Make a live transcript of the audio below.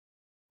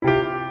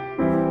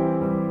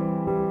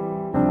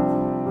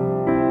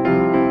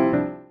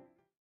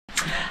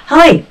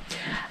Hi,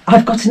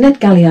 I've got a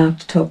Netgalley art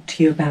to talk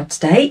to you about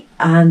today,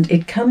 and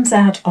it comes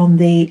out on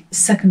the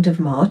 2nd of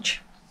March,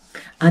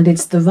 and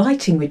it's The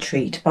Writing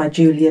Retreat by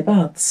Julia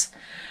Bartz.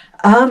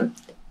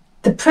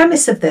 The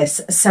premise of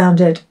this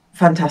sounded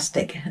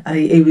fantastic.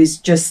 It was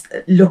just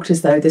looked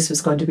as though this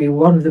was going to be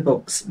one of the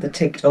books that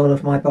ticked all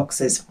of my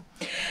boxes.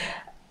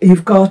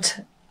 You've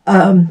got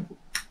an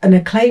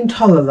acclaimed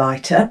horror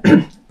writer,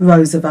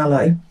 Rosa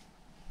Vallow,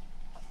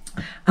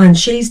 and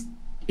she's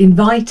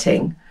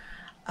inviting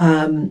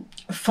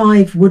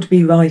 5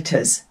 would-be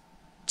writers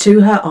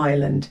to her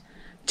island,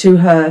 to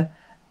her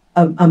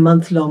a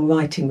month-long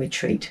writing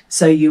retreat.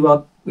 So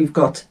we've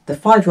got the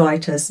 5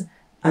 writers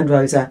and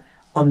Rosa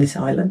on this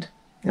island.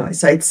 Anyway,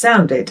 so it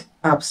sounded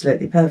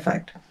absolutely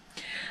perfect.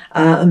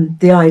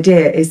 The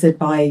idea is that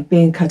by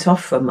being cut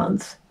off for a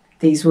month,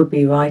 these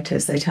would-be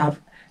writers, they'd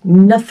have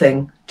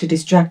nothing to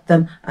distract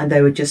them, and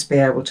they would just be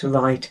able to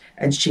write,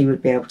 and she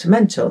would be able to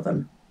mentor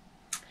them.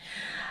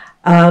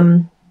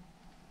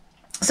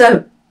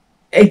 So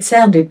it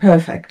sounded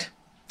perfect.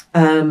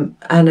 Our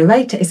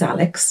narrator is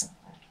Alex,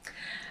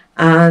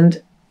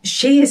 and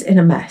she is in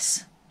a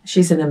mess.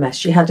 She's in a mess.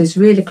 She had this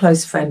really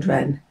close friend,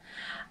 Ren,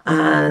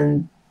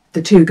 and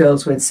the 2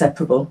 girls were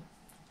inseparable.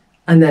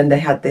 And then they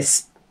had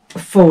this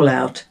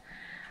fallout,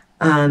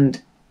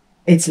 and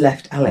it's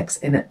left Alex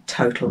in a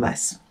total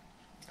mess.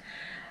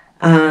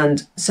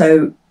 And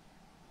so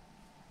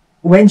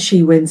when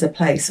she wins a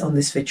place on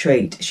this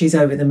retreat, she's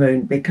over the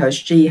moon, because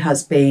she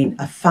has been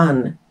a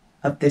fan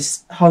of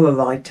this horror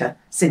writer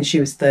since she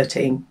was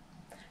 13.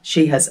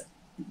 She has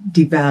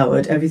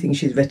devoured everything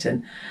she's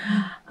written.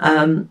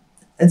 And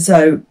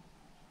so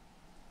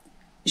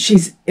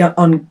she's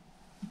on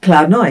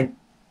cloud 9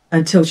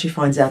 until she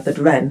finds out that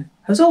Ren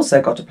has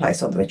also got a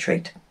place on the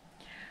retreat.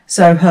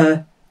 So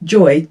her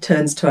joy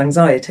turns to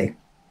anxiety.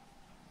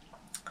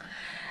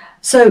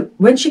 So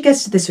when she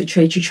gets to this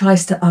retreat, she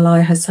tries to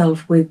ally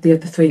herself with the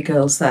other 3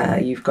 girls there.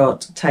 You've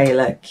got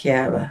Taylor,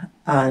 Kiara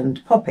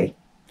and Poppy,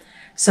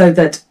 so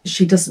that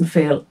she doesn't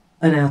feel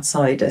an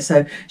outsider,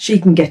 so she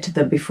can get to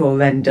them before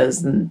Ren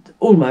does, and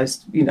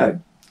almost, you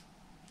know,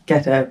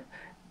 get a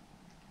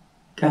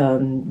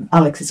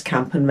Alex's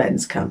camp and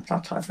Ren's camp,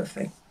 that type of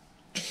thing.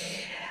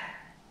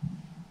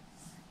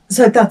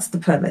 So that's the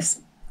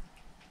premise.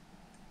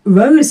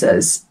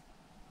 Rosa's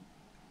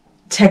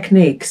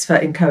techniques for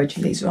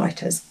encouraging these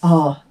writers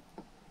are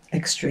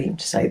extreme,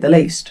 to say the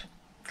least.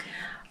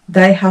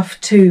 They have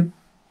to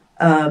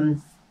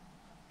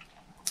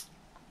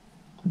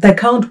they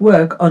can't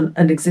work on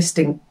an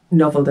existing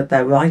novel that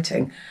they're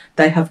writing.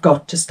 They have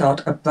got to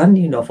start a brand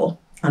new novel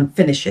and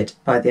finish it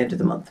by the end of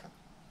the month.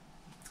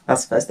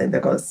 That's the first thing.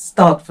 They've got to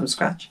start from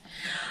scratch.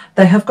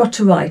 They have got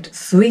to write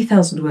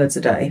 3,000 words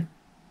a day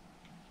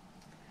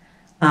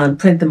and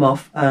print them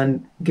off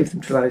and give them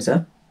to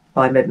Rosa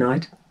by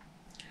midnight.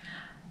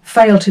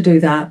 Fail to do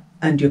that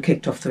and you're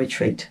kicked off the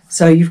retreat.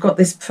 So you've got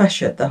this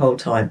pressure the whole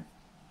time.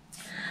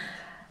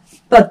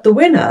 But the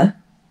winner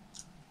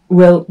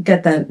will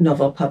get their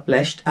novel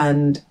published,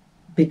 and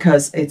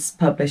because it's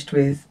published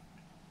with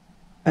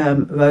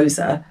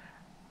Rosa,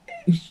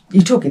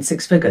 you're talking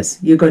 6 figures.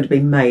 You're going to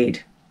be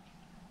made.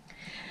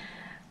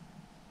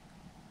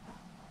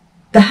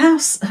 The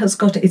house has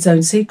got its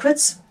own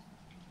secrets,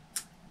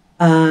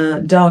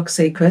 dark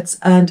secrets,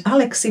 and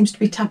Alex seems to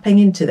be tapping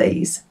into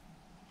these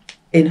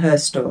in her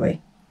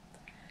story.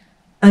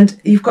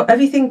 And you've got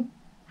everything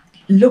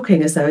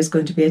looking as though it's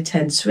going to be a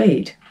tense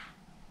read.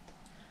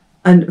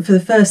 And for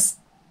the first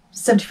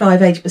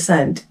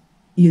 75–80%,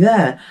 you're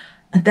there.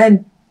 And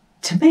then,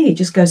 to me, it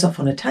just goes off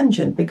on a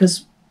tangent,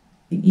 because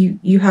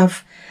you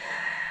have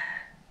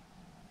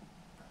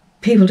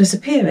people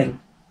disappearing.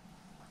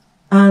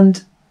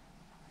 And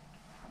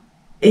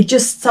it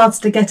just starts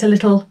to get a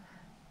little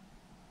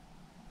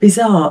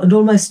bizarre, and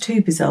almost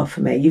too bizarre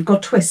for me. You've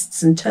got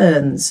twists and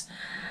turns.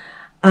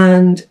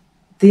 And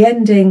the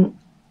ending,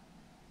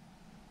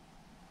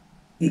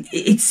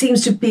 it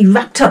seems to be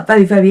wrapped up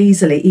very, very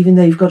easily, even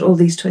though you've got all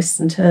these twists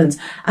and turns.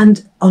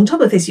 And on top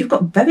of this, you've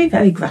got very,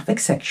 very graphic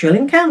sexual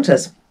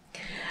encounters.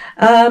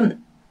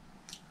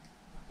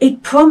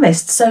 It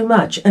promised so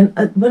much.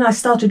 And when I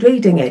started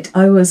reading it,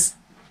 I was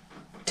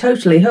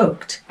totally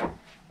hooked.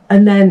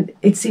 And then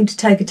it seemed to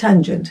take a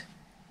tangent.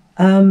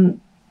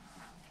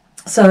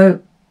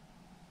 So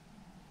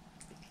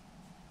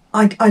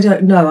I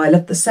don't know. I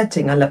love the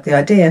setting. I love the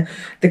idea.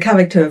 The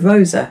character of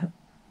Rosa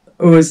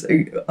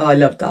I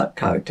loved that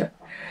character.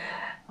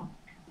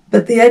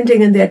 But the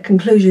ending and the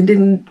conclusion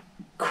didn't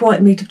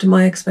quite meet up to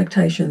my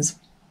expectations.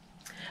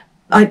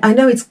 I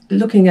know it's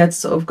looking at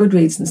sort of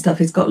Goodreads and stuff.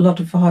 It's got a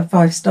lot of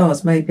 5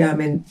 stars. Maybe I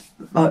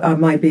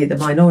might be the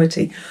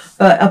minority.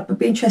 But it'd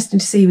be interesting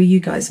to see what you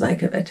guys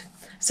make of it.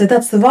 So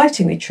that's The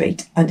Writing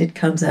Retreat, and it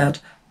comes out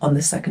on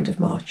the 2nd of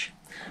March.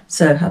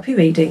 So happy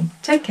reading.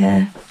 Take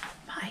care.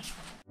 Bye.